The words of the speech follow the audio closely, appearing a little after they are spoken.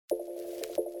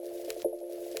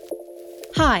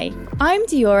Hi, I'm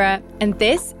Diora, and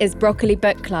this is Broccoli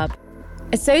Book Club,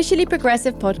 a socially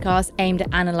progressive podcast aimed at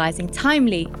analysing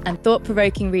timely and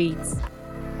thought-provoking reads.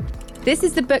 This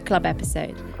is the book club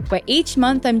episode, where each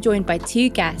month I'm joined by two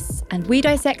guests and we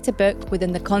dissect a book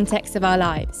within the context of our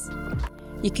lives.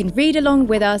 You can read along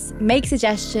with us, make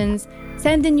suggestions,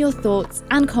 send in your thoughts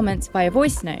and comments via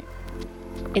voice note.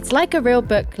 It's like a real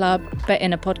book club, but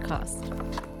in a podcast.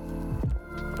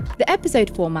 The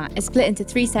episode format is split into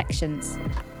 3 sections.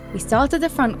 We start at the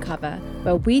front cover,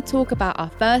 where we talk about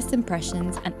our first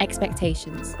impressions and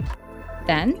expectations.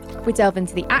 Then, we delve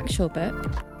into the actual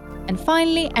book. And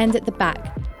finally end at the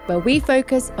back, where we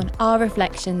focus on our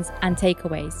reflections and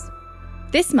takeaways.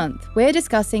 This month, we're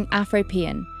discussing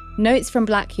Afropean, Notes from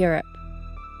Black Europe,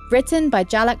 written by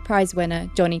Jalak Prize winner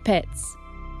Johnny Pitts.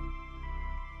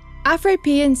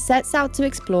 Afropean sets out to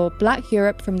explore Black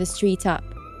Europe from the street up.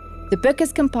 The book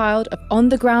is compiled of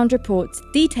on-the-ground reports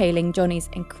detailing Johnny's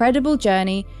incredible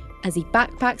journey as he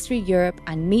backpacks through Europe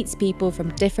and meets people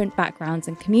from different backgrounds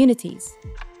and communities.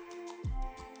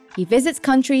 He visits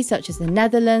countries such as the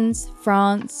Netherlands,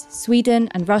 France, Sweden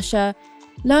and Russia,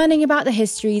 learning about the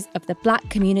histories of the Black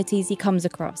communities he comes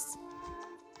across.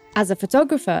 As a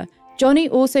photographer, Johnny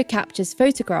also captures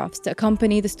photographs to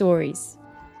accompany the stories.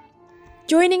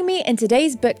 Joining me in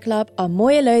today's book club are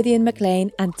Moya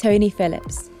Lothian-McLean and Tony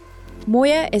Phillips.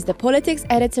 Moya is the politics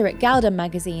editor at Galdem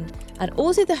magazine and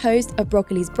also the host of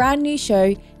Broccoli's brand new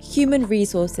show, Human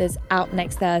Resources, out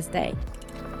next Thursday.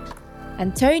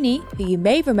 And Tony, who you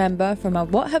may remember from our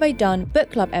What Have I Done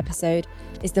book club episode,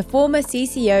 is the former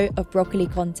CCO of Broccoli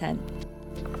Content.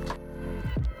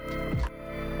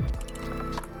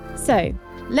 So,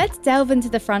 let's delve into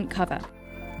the front cover.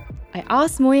 I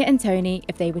asked Moya and Tony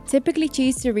if they would typically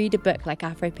choose to read a book like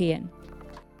Afropean.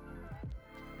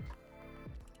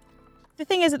 The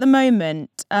thing is, at the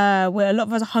moment, where a lot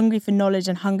of us are hungry for knowledge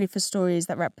and hungry for stories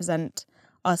that represent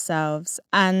ourselves.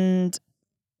 And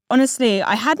honestly,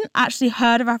 I hadn't actually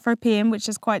heard of Afropean, which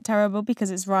is quite terrible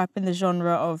because it's right up in the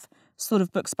genre of sort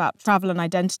of books about travel and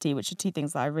identity, which are 2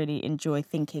 things that I really enjoy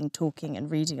thinking, talking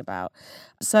and reading about.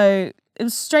 So it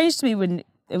was strange to me when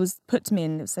it was put to me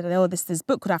and it said, oh, this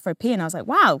book called Afropean. I was like,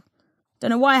 wow, don't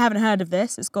know why I haven't heard of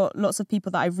this. It's got lots of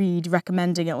people that I read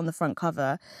recommending it on the front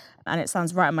cover and it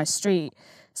sounds right on my street.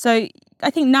 So I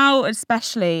think now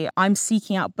especially I'm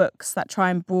seeking out books that try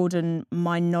and broaden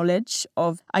my knowledge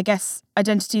of, I guess,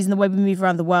 identities and the way we move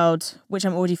around the world, which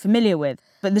I'm already familiar with.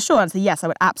 But the short answer, yes, I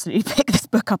would absolutely pick this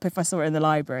book up if I saw it in the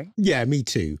library. Yeah, me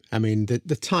too. I mean, the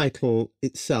title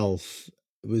itself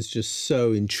was just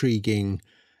so intriguing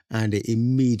and it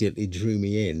immediately drew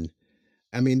me in.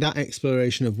 I mean, that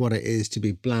exploration of what it is to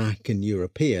be Black and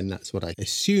European, that's what I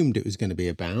assumed it was going to be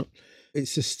about.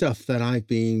 It's the stuff that I've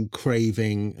been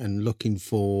craving and looking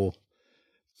for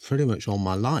pretty much all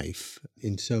my life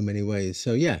in so many ways.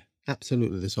 So yeah,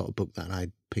 absolutely the sort of book that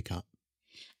I'd pick up.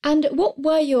 And what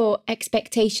were your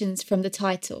expectations from the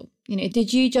title?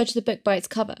 Did you judge the book by its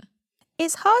cover?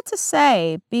 It's hard to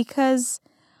say because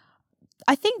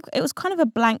I think it was kind of a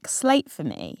blank slate for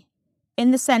me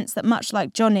in the sense that much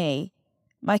like Johnny,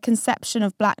 my conception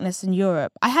of Blackness in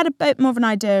Europe, I had a bit more of an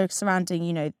idea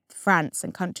surrounding, France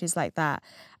and countries like that,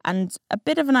 and a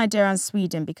bit of an idea around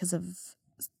Sweden because of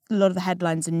a lot of the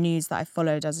headlines and news that I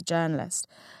followed as a journalist.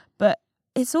 But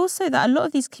it's also that a lot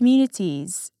of these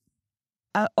communities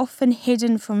are often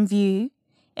hidden from view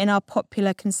in our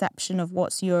popular conception of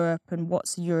what's Europe and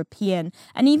what's European,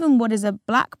 and even what is a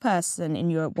Black person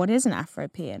in Europe, what is an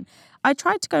Afropean. I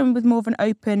tried to go in with more of an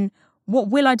open, what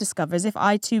will I discover, as if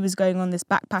I too was going on this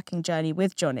backpacking journey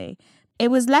with Johnny. It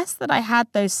was less that I had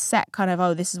those set kind of,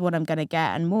 oh, this is what I'm going to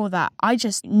get, and more that I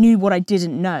just knew what I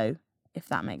didn't know, if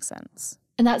that makes sense.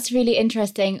 And that's really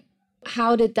interesting.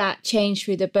 How did that change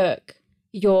through the book,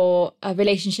 your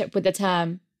relationship with the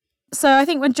term? So I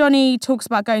think when Johnny talks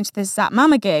about going to this Zap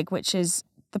Mama gig, which is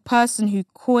the person who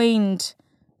coined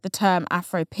the term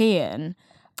Afropean,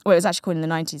 well, it was actually coined in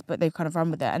the 90s, but they've kind of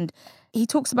run with it. And he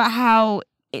talks about how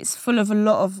it's full of a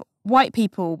lot of white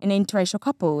people in interracial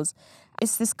couples.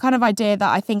 It's this kind of idea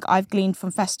that I think I've gleaned from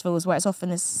festivals where it's often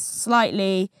this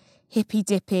slightly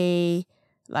hippy-dippy,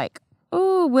 like,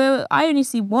 oh, well, I only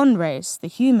see one race, the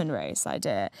human race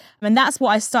idea. And that's what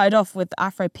I started off with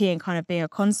Afropean kind of being a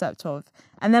concept of.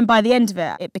 And then by the end of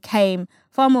it, it became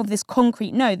far more of this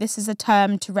concrete, no, this is a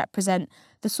term to represent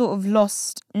the sort of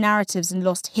lost narratives and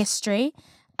lost history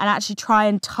and actually try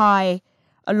and tie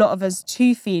a lot of us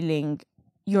to feeling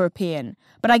European.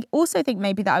 But I also think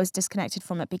maybe that I was disconnected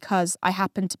from it because I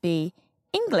happen to be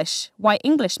English, white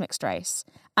English mixed race.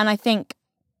 And I think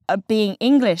being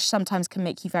English sometimes can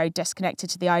make you very disconnected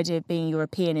to the idea of being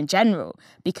European in general,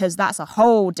 because that's a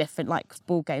whole different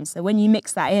ball game. So when you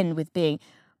mix that in with being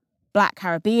Black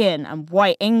Caribbean and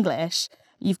white English,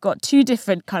 you've got two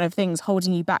different kind of things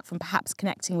holding you back from perhaps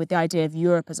connecting with the idea of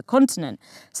Europe as a continent.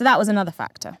 So that was another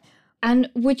factor. And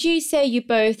would you say you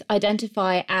both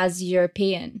identify as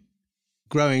European?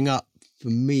 Growing up, for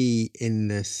me, in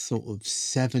the sort of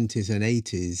 70s and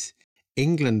 80s,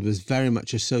 England was very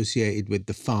much associated with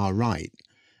the far right.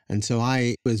 And so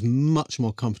I was much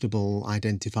more comfortable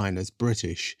identifying as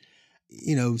British.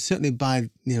 Certainly by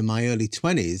my early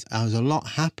 20s, I was a lot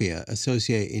happier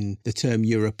associating the term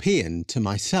European to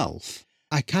myself.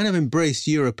 I kind of embraced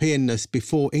Europeanness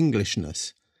before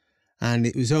Englishness. And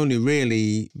it was only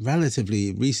really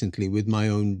relatively recently with my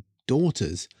own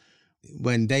daughters,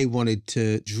 when they wanted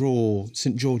to draw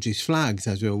St. George's flags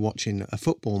as we were watching a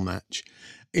football match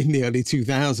in the early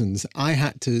 2000s, I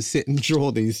had to sit and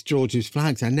draw these George's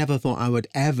flags. I never thought I would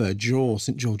ever draw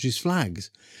St. George's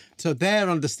flags. So their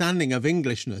understanding of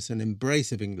Englishness and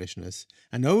embrace of Englishness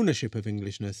and ownership of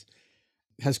Englishness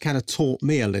has kind of taught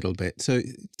me a little bit. So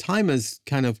time has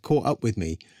kind of caught up with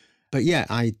me. But yeah,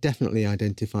 I definitely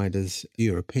identified as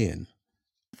European.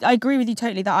 I agree with you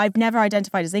totally that I've never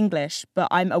identified as English, but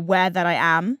I'm aware that I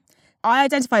am. I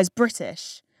identify as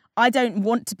British. I don't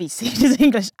want to be seen as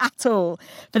English at all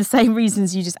for the same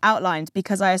reasons you just outlined,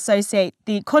 because I associate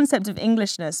the concept of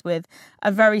Englishness with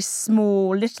a very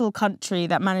small little country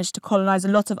that managed to colonise a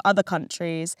lot of other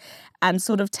countries and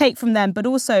sort of take from them, but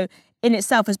also in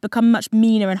itself has become much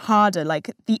meaner and harder.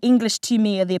 Like, the English to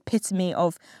me are the epitome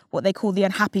of what they call the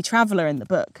unhappy traveller in the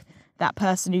book. That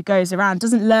person who goes around,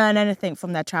 doesn't learn anything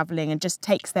from their travelling and just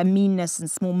takes their meanness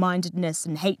and small-mindedness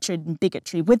and hatred and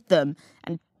bigotry with them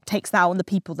and takes that on the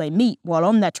people they meet while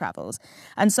on their travels.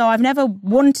 And so I've never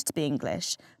wanted to be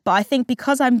English, but I think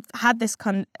because I've had this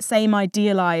same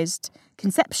idealised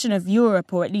conception of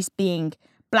Europe, or at least being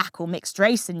black or mixed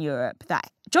race in Europe,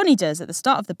 that Johnny does at the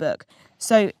start of the book.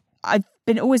 So I've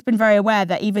always been very aware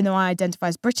that even though I identify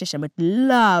as British and would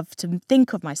love to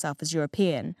think of myself as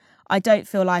European, I don't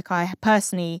feel like I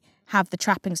personally have the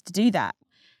trappings to do that.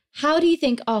 How do you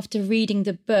think after reading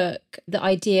the book, the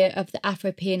idea of the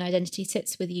Afro-European identity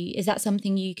sits with you? Is that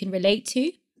something you can relate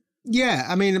to? Yeah,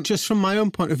 I mean, just from my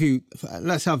own point of view,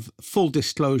 let's have full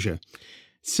disclosure.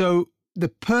 So the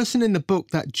person in the book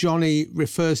that Johnny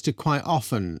refers to quite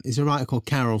often is a writer called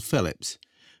Carol Phillips,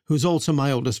 who's also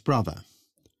my oldest brother.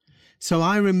 So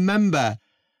I remember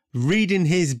reading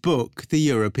his book, The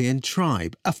European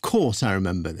Tribe. Of course I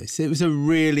remember this. It was a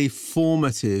really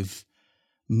formative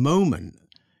moment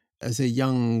as a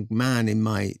young man in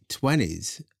my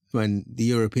 20s when The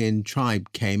European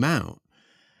Tribe came out.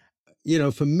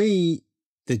 For me,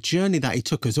 the journey that he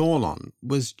took us all on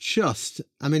was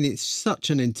it's such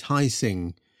an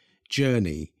enticing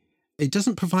journey. It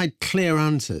doesn't provide clear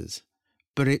answers,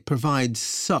 but it provides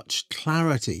such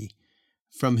clarity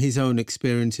from his own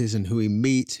experiences and who he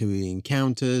meets, who he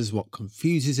encounters, what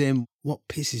confuses him, what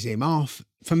pisses him off.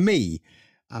 For me,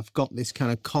 I've got this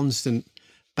kind of constant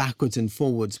backwards and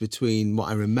forwards between what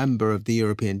I remember of the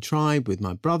European Tribe with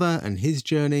my brother and his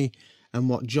journey and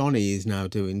what Johnny is now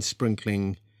doing,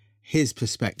 sprinkling his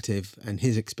perspective and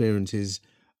his experiences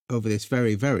over this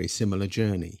very, very similar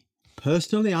journey.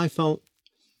 Personally, I felt,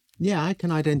 I can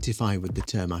identify with the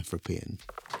term Afro-European.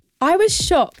 I was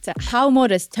shocked at how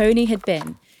modest Tony had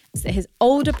been, as that his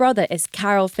older brother is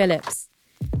Carol Phillips,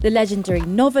 the legendary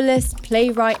novelist,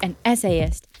 playwright and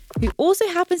essayist, who also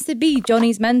happens to be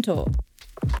Johnny's mentor.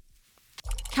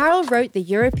 Carol wrote The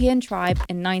European Tribe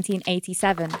in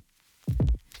 1987,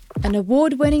 an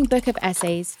award-winning book of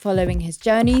essays following his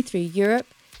journey through Europe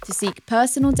to seek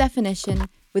personal definition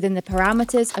within the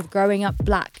parameters of growing up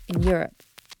black in Europe.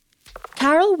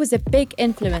 Carol was a big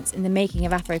influence in the making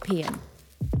of Afro-European.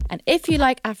 And if you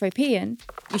like Afro-European,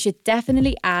 you should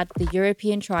definitely add The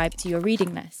European Tribe to your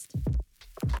reading list.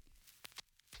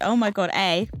 Oh my God,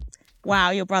 A, wow,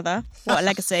 your brother, what a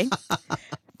legacy.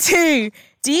 2,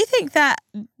 do you think that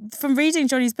from reading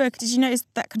Johnny's book, did you notice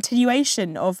that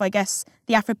continuation of, I guess,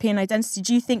 the Afro-European identity?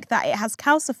 Do you think that it has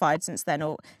calcified since then,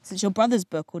 or since your brother's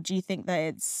book, or do you think that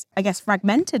it's, I guess,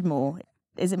 fragmented more?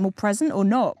 Is it more present or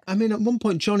not? I mean, at one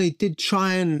point, Johnny did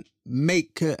try and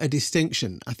make a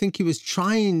distinction. I think he was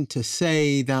trying to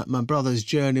say that my brother's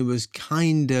journey was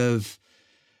kind of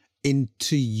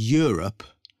into Europe,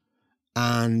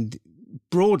 and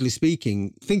broadly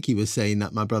speaking, I think he was saying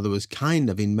that my brother was kind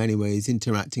of in many ways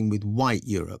interacting with white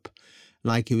Europe,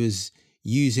 like he was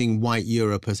using white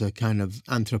Europe as a kind of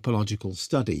anthropological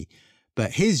study.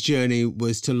 But his journey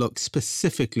was to look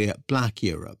specifically at black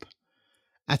Europe.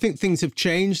 I think things have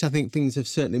changed. I think things have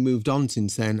certainly moved on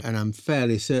since then. And I'm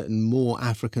fairly certain more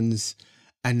Africans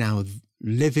are now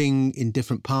living in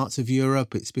different parts of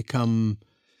Europe. It's become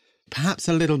perhaps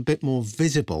a little bit more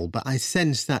visible. But I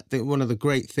sense that one of the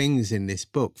great things in this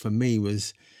book for me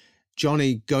was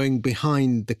Johnny going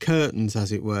behind the curtains,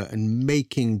 as it were, and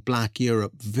making Black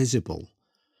Europe visible.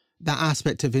 That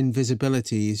aspect of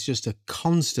invisibility is just a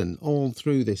constant all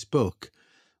through this book,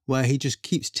 where he just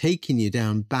keeps taking you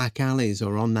down back alleys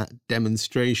or on that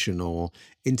demonstration or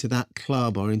into that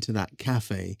club or into that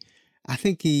cafe. I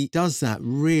think he does that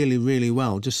really, really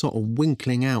well, just sort of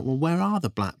winkling out, well, where are the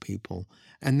Black people?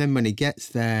 And then when he gets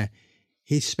there,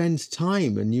 he spends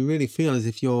time and you really feel as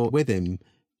if you're with him,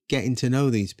 getting to know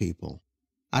these people.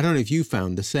 I don't know if you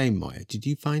found the same, Moya. Did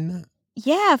you find that?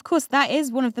 Yeah, of course. That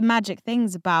is one of the magic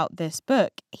things about this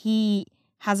book. He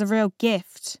has a real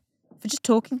gift for just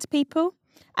talking to people.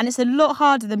 And it's a lot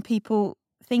harder than people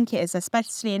think it is,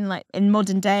 especially in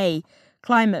modern day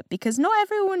climate, because not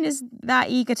everyone is that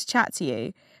eager to chat to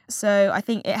you. So I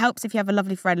think it helps if you have a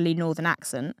lovely, friendly northern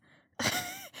accent,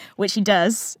 which he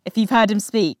does. If you've heard him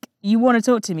speak, you want to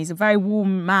talk to him. He's a very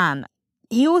warm man.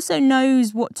 He also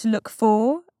knows what to look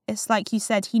for. It's like you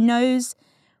said, he knows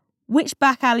which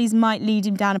back alleys might lead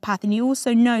him down a path. And he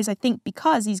also knows, I think,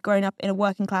 because he's grown up in a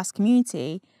working class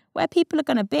community, where people are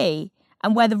going to be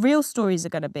and where the real stories are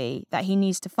going to be that he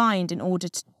needs to find in order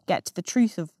to get to the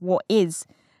truth of what is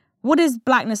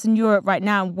blackness in Europe right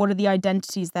now, and what are the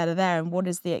identities that are there, and what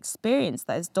is the experience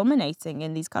that is dominating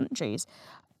in these countries.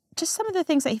 Just some of the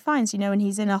things that he finds, when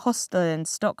he's in a hostel in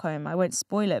Stockholm, I won't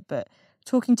spoil it, but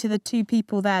talking to the two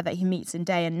people there that he meets in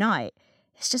day and night,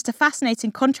 it's just a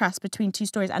fascinating contrast between two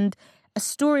stories, and a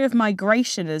story of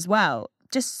migration as well.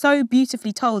 Just so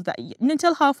beautifully told that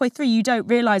until halfway through, you don't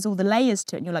realise all the layers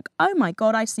to it. And you're like, oh my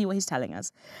God, I see what he's telling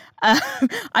us.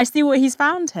 I see what he's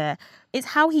found here. It's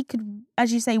how he could,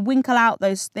 as you say, winkle out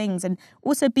those things and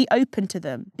also be open to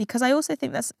them. Because I also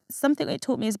think that's something that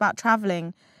taught me is about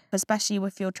travelling, especially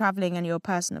if you're travelling and you're a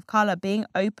person of colour, being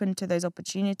open to those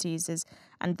opportunities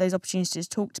and those opportunities to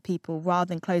talk to people rather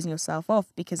than closing yourself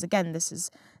off. Because again, this is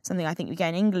something I think we get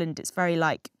in England. It's very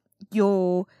like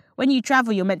when you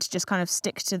travel, you're meant to just kind of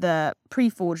stick to the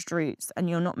pre-forged routes and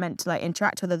you're not meant to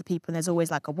interact with other people. And there's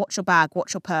always a watch your bag,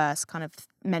 watch your purse kind of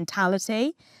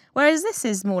mentality. Whereas this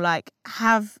is more like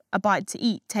have a bite to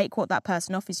eat, take what that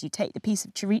person offers you, take the piece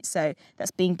of chorizo that's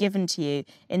being given to you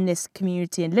in this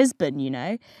community in Lisbon,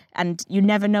 and you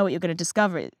never know what you're going to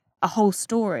discover. A whole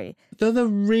story. The other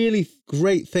really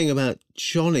great thing about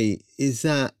Johnny is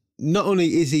that not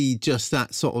only is he just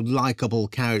that sort of likeable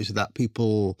character that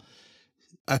people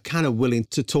are kind of willing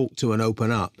to talk to and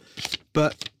open up,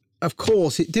 but of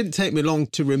course it didn't take me long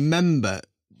to remember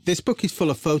this book is full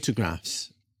of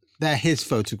photographs. They're his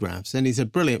photographs, and he's a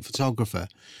brilliant photographer,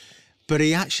 but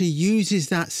he actually uses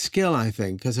that skill, I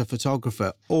think, as a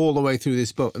photographer all the way through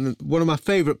this book. And one of my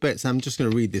favourite bits, I'm just going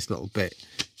to read this little bit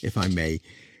if I may.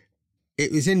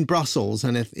 It was in Brussels,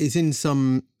 and he's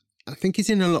in I think he's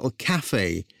in a little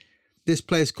cafe, this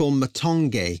place called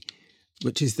Matonge,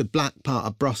 which is the black part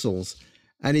of Brussels.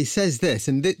 And he says this,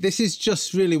 and this is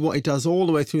just really what he does all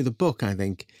the way through the book, I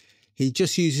think. He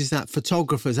just uses that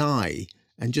photographer's eye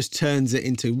and just turns it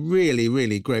into really,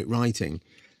 really great writing.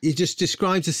 He just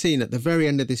describes a scene at the very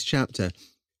end of this chapter.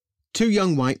 2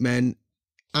 young white men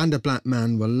and a black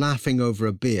man were laughing over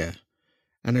a beer,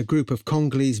 and a group of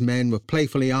Congolese men were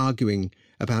playfully arguing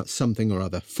about something or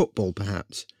other, football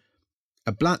perhaps.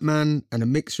 A black man and a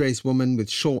mixed-race woman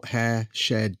with short hair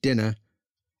shared dinner,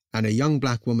 and a young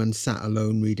black woman sat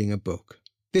alone reading a book.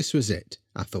 This was it,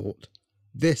 I thought.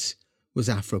 This was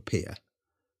Afropia.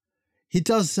 He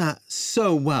does that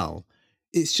so well.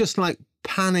 It's just like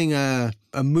panning a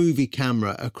movie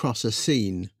camera across a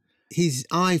scene. His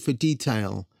eye for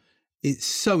detail, it's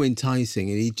so enticing,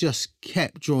 and he just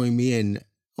kept drawing me in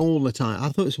all the time. I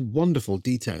thought it was wonderful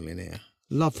detail in here.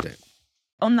 Loved it.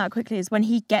 On that quickly is when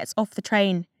he gets off the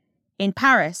train in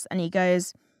Paris and he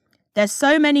goes, there's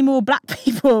so many more black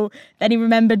people than he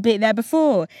remembered being there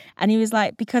before. And he was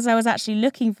like, because I was actually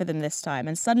looking for them this time.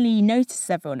 And suddenly he notices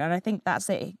everyone. And I think that's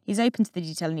it. He's open to the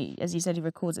detail. And as you said, he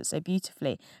records it so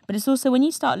beautifully. But it's also when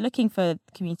you start looking for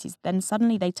communities, then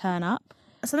suddenly they turn up.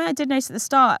 Something I did notice at the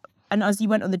start, and as you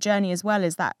went on the journey as well,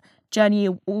 is that journey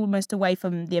almost away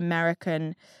from the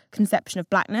American conception of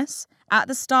blackness. At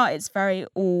the start, it's very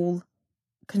all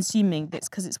consuming. It's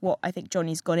because it's what I think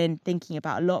Johnny's gone in thinking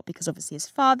about a lot, because obviously his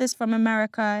father's from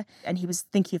America and he was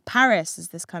thinking of Paris as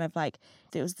this kind of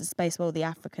it was the space where all the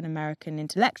African American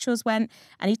intellectuals went,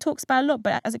 and he talks about it a lot.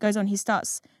 But as it goes on, he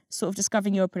starts sort of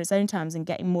discovering Europe in its own terms and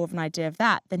getting more of an idea of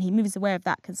that. Then he moves away of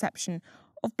that conception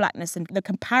of blackness and the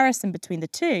comparison between the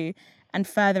two, and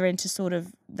further into sort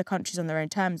of the countries on their own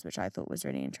terms, which I thought was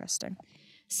really interesting.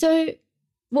 So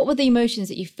what were the emotions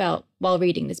that you felt while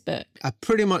reading this book? I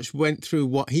pretty much went through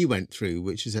what he went through,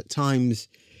 which is at times,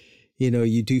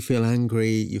 you do feel angry,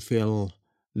 you feel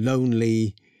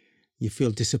lonely, you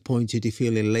feel disappointed, you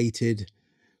feel elated.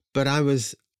 But I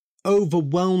was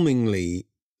overwhelmingly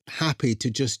happy to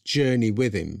just journey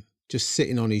with him, just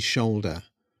sitting on his shoulder.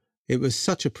 It was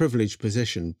such a privileged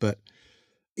position, but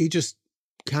he just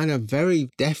kind of very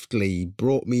deftly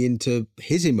brought me into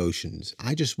his emotions.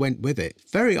 I just went with it.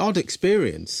 Very odd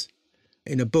experience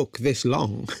in a book this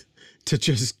long to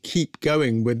just keep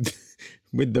going with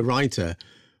the writer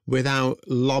without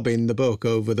lobbing the book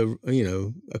over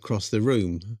across the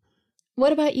room.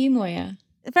 What about you, Moya?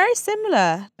 Very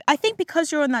similar. I think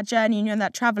because you're on that journey and you're on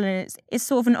that travel, and it's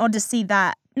sort of an odyssey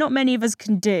that not many of us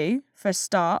can do for a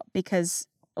start, because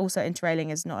also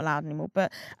interrailing is not allowed anymore.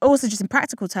 But also just in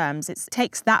practical terms, it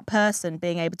takes that person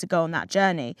being able to go on that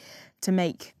journey to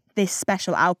make this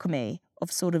special alchemy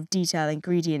of sort of detail,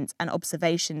 ingredients and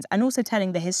observations, and also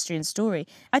telling the history and story.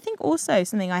 I think also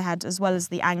something I had, as well as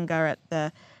the anger at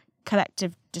the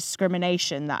collective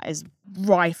discrimination that is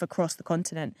rife across the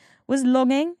continent, was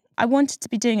longing. I wanted to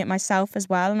be doing it myself as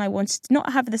well, and I wanted to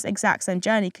not have this exact same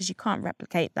journey, because you can't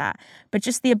replicate that, but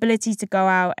just the ability to go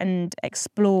out and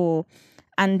explore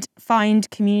and find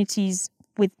communities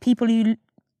with people who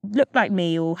looked like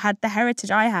me or had the heritage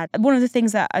I had. One of the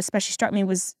things that especially struck me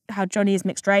was how Johnny is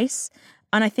mixed race,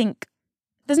 and I think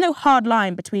there's no hard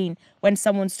line between when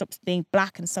someone stops being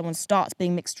black and someone starts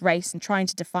being mixed race, and trying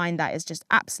to define that is just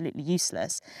absolutely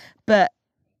useless. But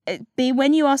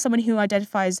when you are someone who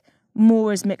identifies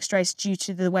more as mixed race due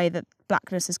to the way that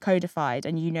blackness is codified,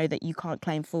 and you know that you can't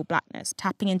claim full blackness,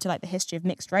 tapping into like the history of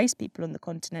mixed race people on the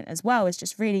continent as well is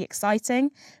just really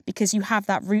exciting, because you have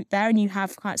that root there, and you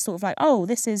have kind of sort of like, oh,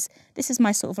 this is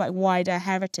my sort of like wider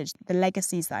heritage, the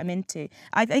legacies that I'm into.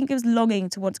 I think it was longing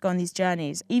to want to go on these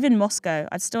journeys. Even Moscow,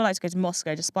 I'd still like to go to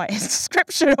Moscow despite his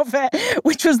description of it,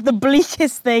 which was the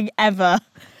bleakest thing ever.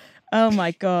 Oh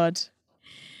my God.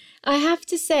 I have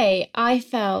to say, I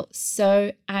felt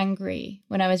so angry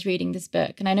when I was reading this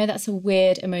book. And I know that's a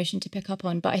weird emotion to pick up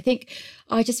on, but I think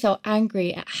I just felt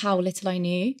angry at how little I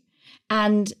knew.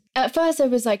 And at first I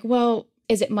was like, well,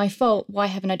 is it my fault? Why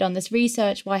haven't I done this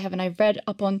research? Why haven't I read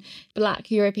up on Black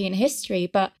European history?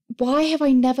 But why have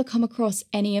I never come across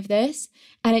any of this?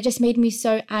 And it just made me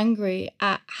so angry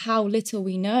at how little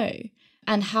we know,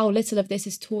 and how little of this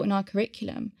is taught in our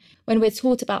curriculum. When we're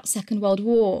taught about Second World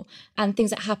War and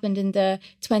things that happened in the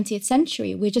 20th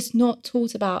century, we're just not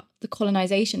taught about the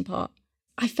colonization part.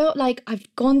 I felt like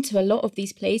I've gone to a lot of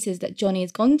these places that Johnny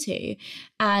has gone to,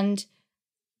 and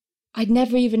I'd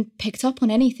never even picked up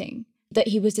on anything that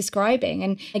he was describing.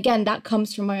 And again, that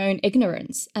comes from my own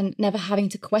ignorance and never having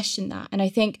to question that. And I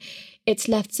think it's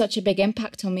left such a big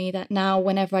impact on me that now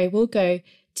whenever I will go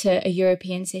to a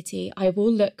European city, I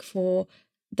will look for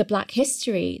the Black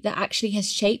history that actually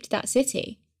has shaped that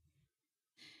city.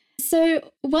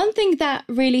 So one thing that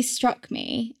really struck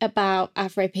me about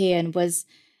Afropean was,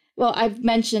 well, I've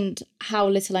mentioned how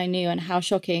little I knew and how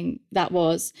shocking that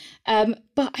was.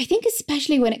 But I think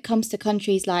especially when it comes to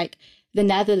countries like the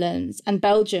Netherlands and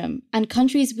Belgium, and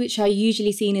countries which are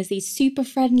usually seen as these super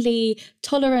friendly,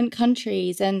 tolerant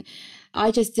countries. And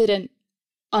I just didn't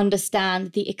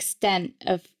understand the extent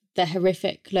of the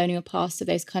horrific colonial past of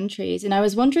those countries. And I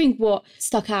was wondering what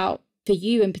stuck out for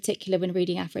you in particular when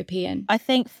reading Afropean. I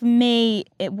think for me,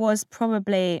 it was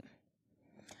probably,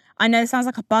 I know it sounds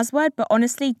like a buzzword, but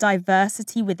honestly,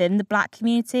 diversity within the Black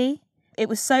community. It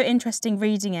was so interesting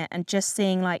reading it and just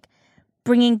seeing like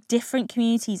bringing different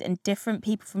communities and different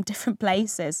people from different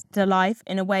places to life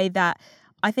in a way that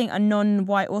I think a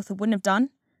non-white author wouldn't have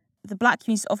done. The Black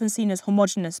community is often seen as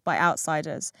homogenous by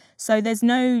outsiders. So there's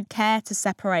no care to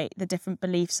separate the different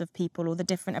beliefs of people or the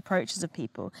different approaches of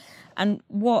people. And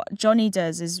what Johnny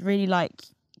does is really like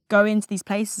go into these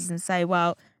places and say,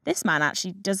 well, this man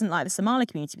actually doesn't like the Somali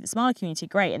community, but the Somali community are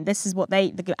great. And this is what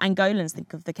the Angolans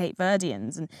think of the Cape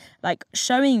Verdeans. And like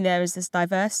showing there is this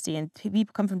diversity and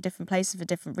people come from different places for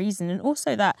different reasons. And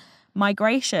also that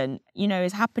migration,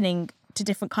 is happening to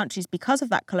different countries because of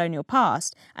that colonial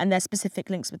past and their specific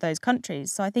links with those countries.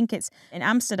 So I think it's in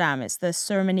Amsterdam, it's the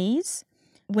Surinamese,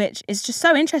 which is just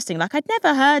so interesting. Like I'd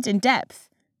never heard in depth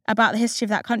about the history of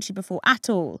that country before at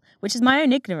all, which is my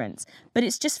own ignorance. But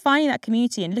it's just finding that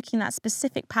community and looking at that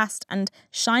specific past and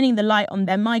shining the light on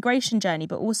their migration journey,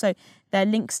 but also their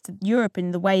links to Europe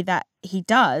in the way that he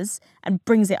does and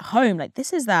brings it home. Like,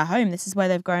 this is their home. This is where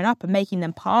they've grown up, and making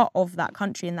them part of that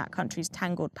country and that country's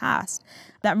tangled past.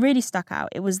 That really stuck out.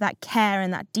 It was that care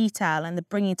and that detail and the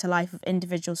bringing to life of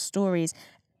individual stories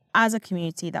as a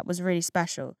community that was really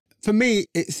special. For me,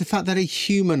 it's the fact that he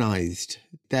humanised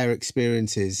their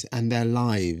experiences and their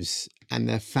lives and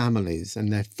their families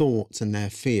and their thoughts and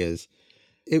their fears.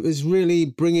 It was really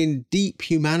bringing deep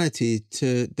humanity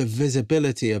to the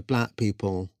visibility of Black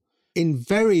people in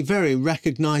very, very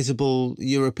recognisable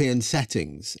European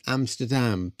settings.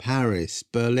 Amsterdam, Paris,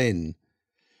 Berlin.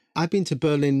 I've been to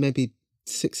Berlin maybe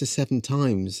 6 or 7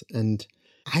 times, and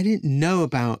I didn't know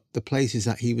about the places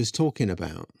that he was talking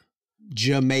about.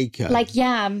 Jamaica. Like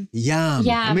Yam.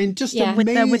 I mean, just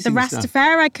amazing with the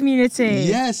Rastafari community.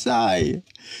 Yes,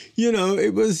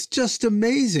 it was just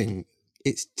amazing.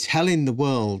 It's telling the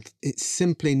world it's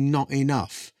simply not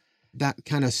enough. That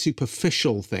kind of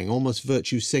superficial thing, almost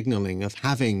virtue signalling of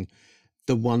having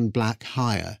the one black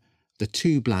hire, the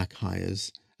 2 black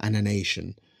hires and a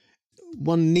nation.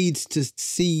 One needs to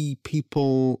see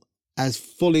people as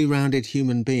fully rounded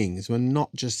human beings. We're not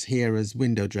just here as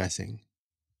window dressing.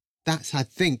 That's, I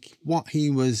think, what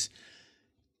he was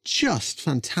just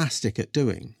fantastic at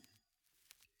doing.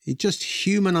 He just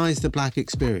humanised the Black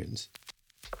experience.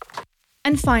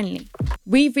 And finally,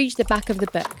 we've reached the back of the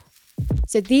book.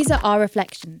 So these are our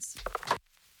reflections.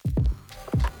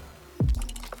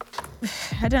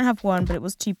 I don't have one, but it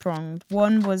was 2-pronged.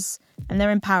 One was, and they're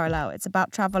in parallel, it's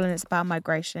about travel and it's about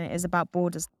migration. It is about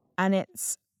borders. And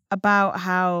it's about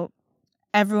how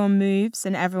everyone moves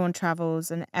and everyone travels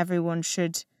and everyone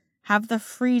should have the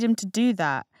freedom to do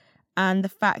that. And the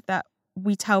fact that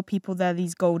we tell people they're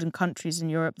these golden countries in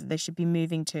Europe that they should be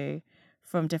moving to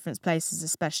from different places,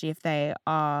 especially if they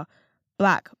are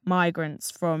Black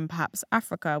migrants from perhaps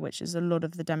Africa, which is a lot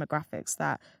of the demographics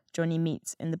that Johnny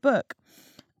meets in the book.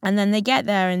 And then they get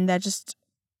there and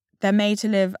they're made to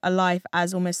live a life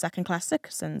as almost second-class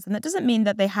citizens. And that doesn't mean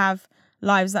that they have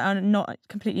lives that are not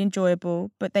completely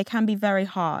enjoyable, but they can be very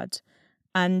hard.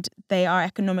 And they are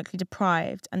economically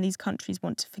deprived, and these countries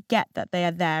want to forget that they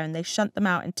are there, and they shunt them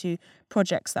out into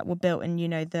projects that were built in,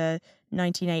 the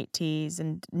 1980s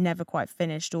and never quite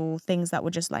finished, or things that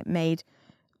were just like made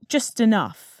just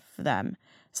enough for them.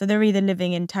 So they're either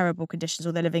living in terrible conditions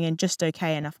or they're living in just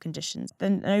okay enough conditions.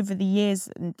 Then over the years,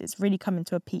 and it's really coming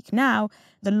to a peak now,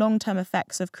 the long-term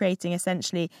effects of creating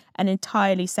essentially an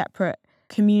entirely separate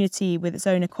community with its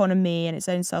own economy and its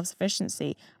own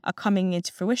self-sufficiency are coming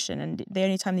into fruition. And the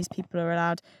only time these people are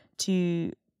allowed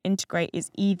to integrate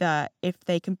is either if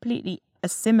they completely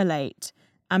assimilate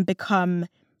and become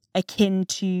akin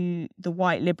to the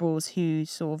white liberals who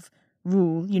sort of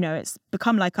rule, it's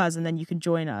become like us and then you can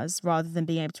join us, rather than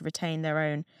being able to retain their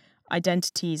own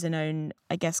identities and own,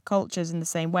 cultures in the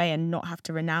same way and not have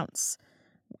to renounce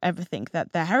everything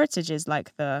that their heritage is,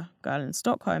 like the girl in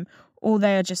Stockholm. Or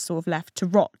they are just sort of left to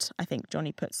rot, I think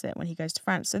Johnny puts it when he goes to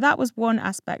France. So that was one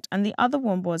aspect. And the other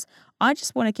one was, I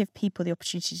just want to give people the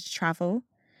opportunity to travel.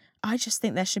 I just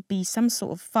think there should be some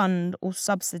sort of fund or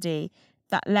subsidy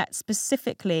that lets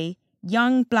specifically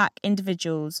young Black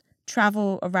individuals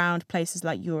travel around places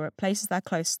like Europe, places that are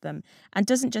close to them, and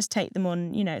doesn't just take them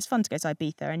on, it's fun to go to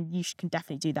Ibiza and you can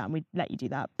definitely do that and we'd let you do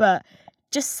that. But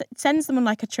just sends them on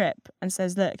like a trip and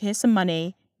says, look, here's some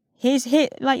money. Here,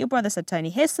 like your brother said,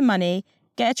 Tony, here's some money,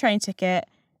 get a train ticket,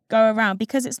 go around,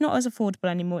 because it's not as affordable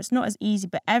anymore. It's not as easy,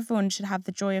 but everyone should have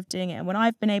the joy of doing it. And when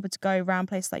I've been able to go around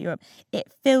places like Europe,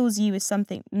 it fills you with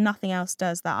something nothing else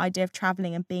does. That idea of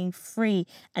traveling and being free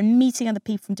and meeting other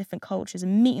people from different cultures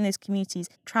and meeting those communities.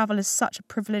 Travel is such a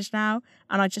privilege now.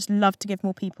 And I just love to give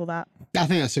more people that. I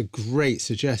think that's a great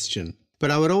suggestion.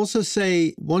 But I would also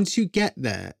say, once you get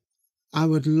there, I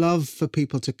would love for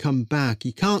people to come back.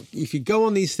 You can't, if you go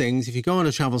on these things, if you go on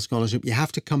a travel scholarship, you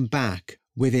have to come back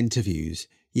with interviews.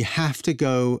 You have to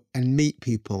go and meet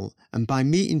people. And by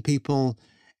meeting people,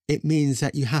 it means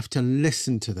that you have to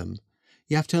listen to them.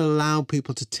 You have to allow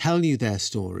people to tell you their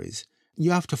stories.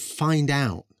 You have to find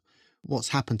out what's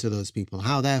happened to those people,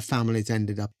 how their families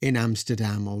ended up in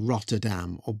Amsterdam or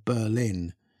Rotterdam or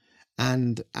Berlin.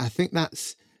 And I think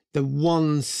that's the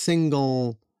one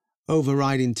single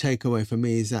overriding takeaway for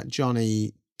me, is that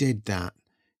Johnny did that.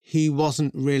 He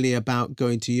wasn't really about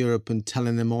going to Europe and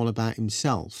telling them all about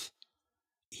himself.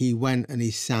 He went and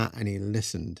he sat and he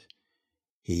listened.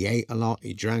 He ate a lot,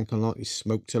 he drank a lot, he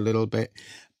smoked a little bit.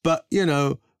 But,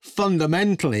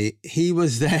 fundamentally, he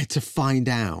was there to find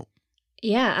out.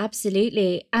 Yeah,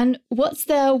 absolutely. And what's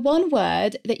the one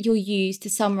word that you'll use to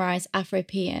summarise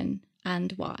Afropean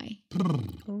and why?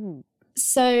 Ooh.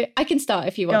 So I can start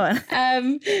if you want. Go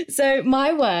on. So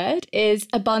my word is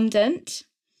abundant.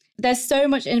 There's so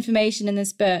much information in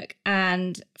this book.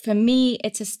 And for me,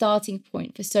 it's a starting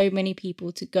point for so many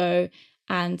people to go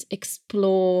and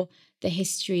explore the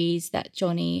histories that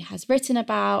Johnny has written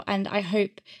about. And I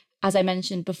hope, as I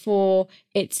mentioned before,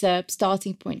 it's a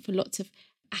starting point for lots of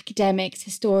academics,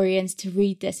 historians to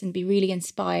read this and be really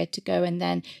inspired to go and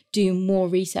then do more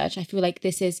research. I feel like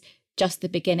this is just the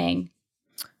beginning.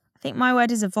 I think my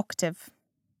word is evocative,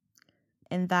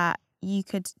 in that you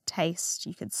could taste,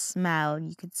 you could smell,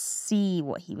 you could see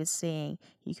what he was seeing.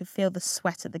 You could feel the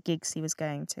sweat at the gigs he was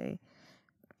going to.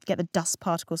 Get the dust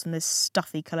particles from those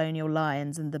stuffy colonial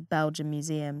lions in the Belgian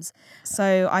museums.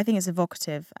 So I think it's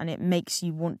evocative, and it makes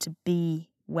you want to be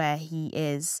where he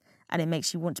is, and it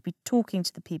makes you want to be talking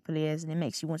to the people he is, and it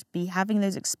makes you want to be having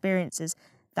those experiences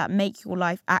that make your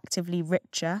life actively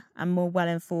richer and more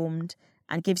well-informed,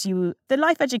 and gives you the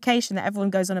life education that everyone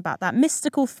goes on about, that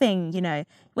mystical thing,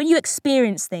 when you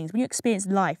experience things, when you experience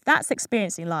life, that's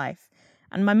experiencing life.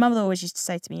 And my mother always used to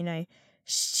say to me,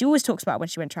 she always talks about when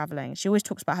she went travelling. She always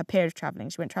talks about her period of travelling.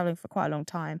 She went travelling for quite a long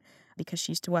time because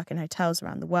she used to work in hotels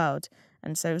around the world.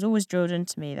 And so it was always drilled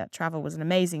into me that travel was an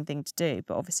amazing thing to do.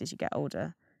 But obviously as you get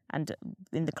older, and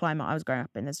in the climate I was growing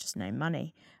up in, there's just no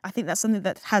money. I think that's something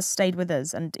that has stayed with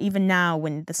us. And even now,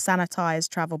 when the sanitised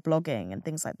travel blogging and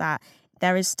things like that,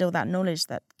 there is still that knowledge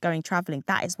that going travelling,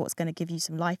 that is what's going to give you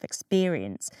some life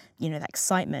experience, that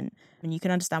excitement. And you can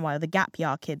understand why the gap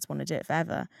year kids want to do it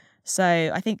forever.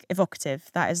 So I think evocative,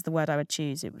 that is the word I would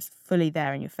choose. It was fully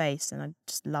there in your face, and I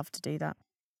just love to do that.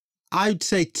 I'd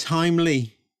say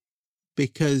timely,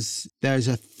 because there's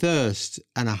a thirst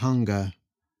and a hunger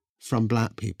from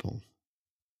Black people,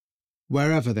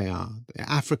 wherever they are, the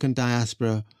African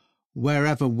diaspora,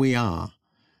 wherever we are,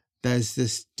 there's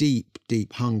this deep,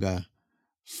 deep hunger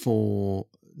for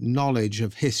knowledge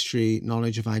of history,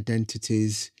 knowledge of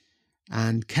identities,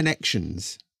 and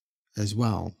connections as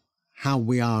well. How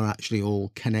we are actually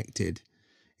all connected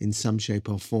in some shape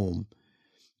or form.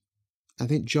 I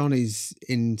think Johnny's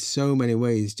in so many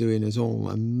ways doing us all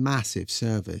a massive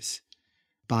service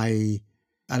by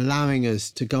allowing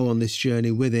us to go on this journey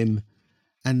with him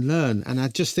and learn. And I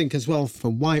just think as well, for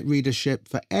white readership,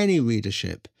 for any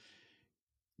readership,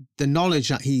 the knowledge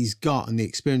that he's got and the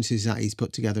experiences that he's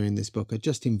put together in this book are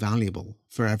just invaluable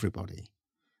for everybody.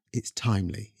 It's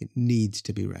timely. It needs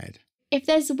to be read. If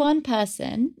there's one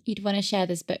person you'd want to share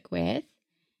this book with,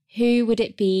 who would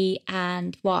it be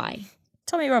and why?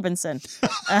 Tommy Robinson.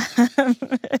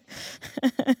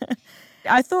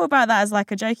 I thought about that as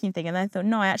like a joking thing, and then I thought,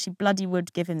 no, I actually bloody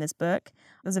would give him this book.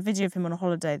 There's a video of him on a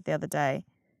holiday the other day.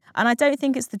 And I don't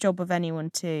think it's the job of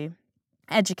anyone to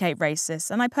educate racists.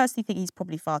 And I personally think he's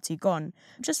probably far too gone.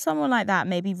 Just someone like that,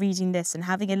 maybe reading this and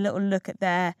having a little look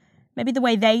at maybe the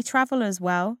way they travel as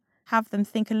well. Have them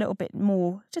think a little bit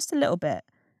more, just a little bit,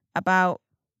 about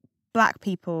Black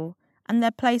people and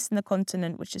their place in the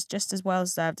continent, which is just as well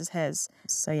served as his.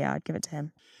 So yeah, I'd give it to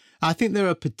him. I think there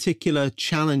are particular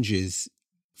challenges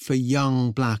for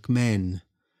young Black men.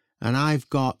 And I've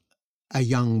got a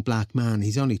young Black man.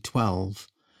 He's only 12.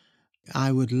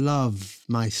 I would love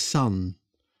my son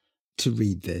to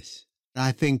read this.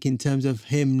 I think in terms of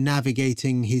him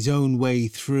navigating his own way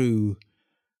through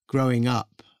growing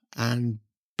up and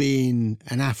being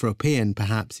an Afropean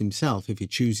perhaps himself, if he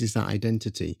chooses that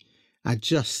identity, I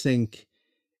just think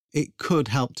it could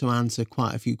help to answer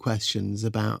quite a few questions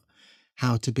about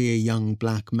how to be a young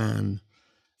Black man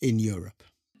in Europe.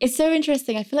 It's so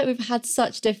interesting. I feel like we've had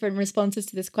such different responses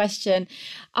to this question.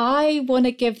 I want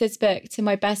to give this book to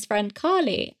my best friend,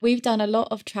 Carly. We've done a lot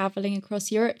of traveling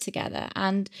across Europe together,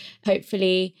 and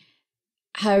hopefully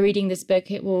her reading this book,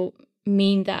 it will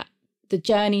mean that the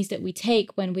journeys that we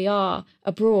take when we are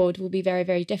abroad will be very,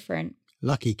 very different.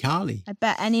 Lucky Carly. I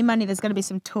bet any money there's going to be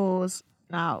some tours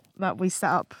now that we set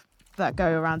up that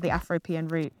go around the Afropean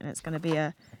route, and it's going to be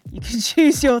you can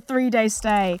choose your 3-day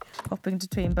stay hopping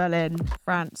between Berlin,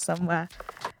 France, somewhere.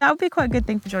 That would be quite a good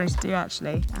thing for Johnny to do,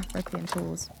 actually, Afropean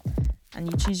tours. And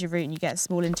you choose your route and you get a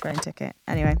small Interrail ticket.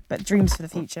 Anyway, but dreams for the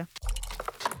future.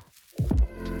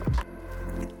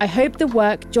 I hope the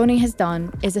work Johnny has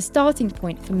done is a starting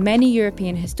point for many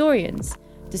European historians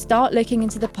to start looking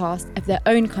into the past of their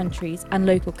own countries and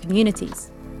local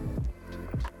communities.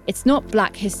 It's not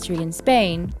Black history in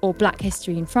Spain or Black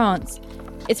history in France.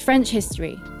 It's French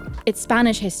history. It's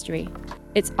Spanish history.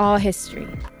 It's our history.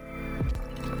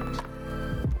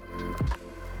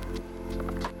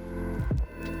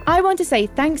 I want to say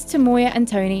thanks to Moya and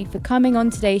Tony for coming on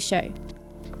today's show.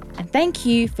 And thank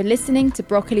you for listening to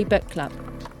Broccoli Book Club.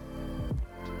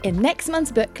 In next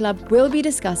month's book club, we'll be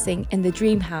discussing In the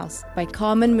Dream House by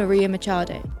Carmen Maria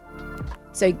Machado.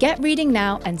 So get reading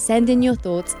now and send in your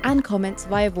thoughts and comments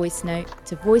via voice note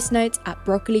to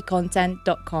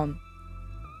voicenotes@broccolicontent.com.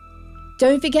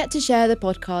 Don't forget to share the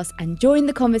podcast and join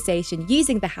the conversation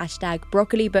using the hashtag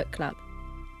Broccoli Book Club.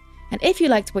 And if you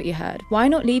liked what you heard, why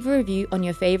not leave a review on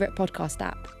your favourite podcast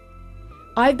app?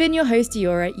 I've been your host,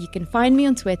 Diora. You can find me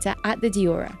on Twitter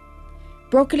 @the_Diora.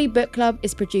 Broccoli Book Club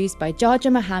is produced by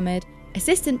Jaja Mohammed,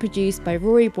 assistant produced by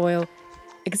Rory Boyle,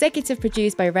 executive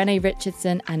produced by Renee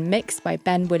Richardson, and mixed by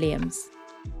Ben Williams.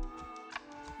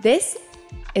 This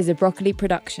is a Broccoli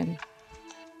production.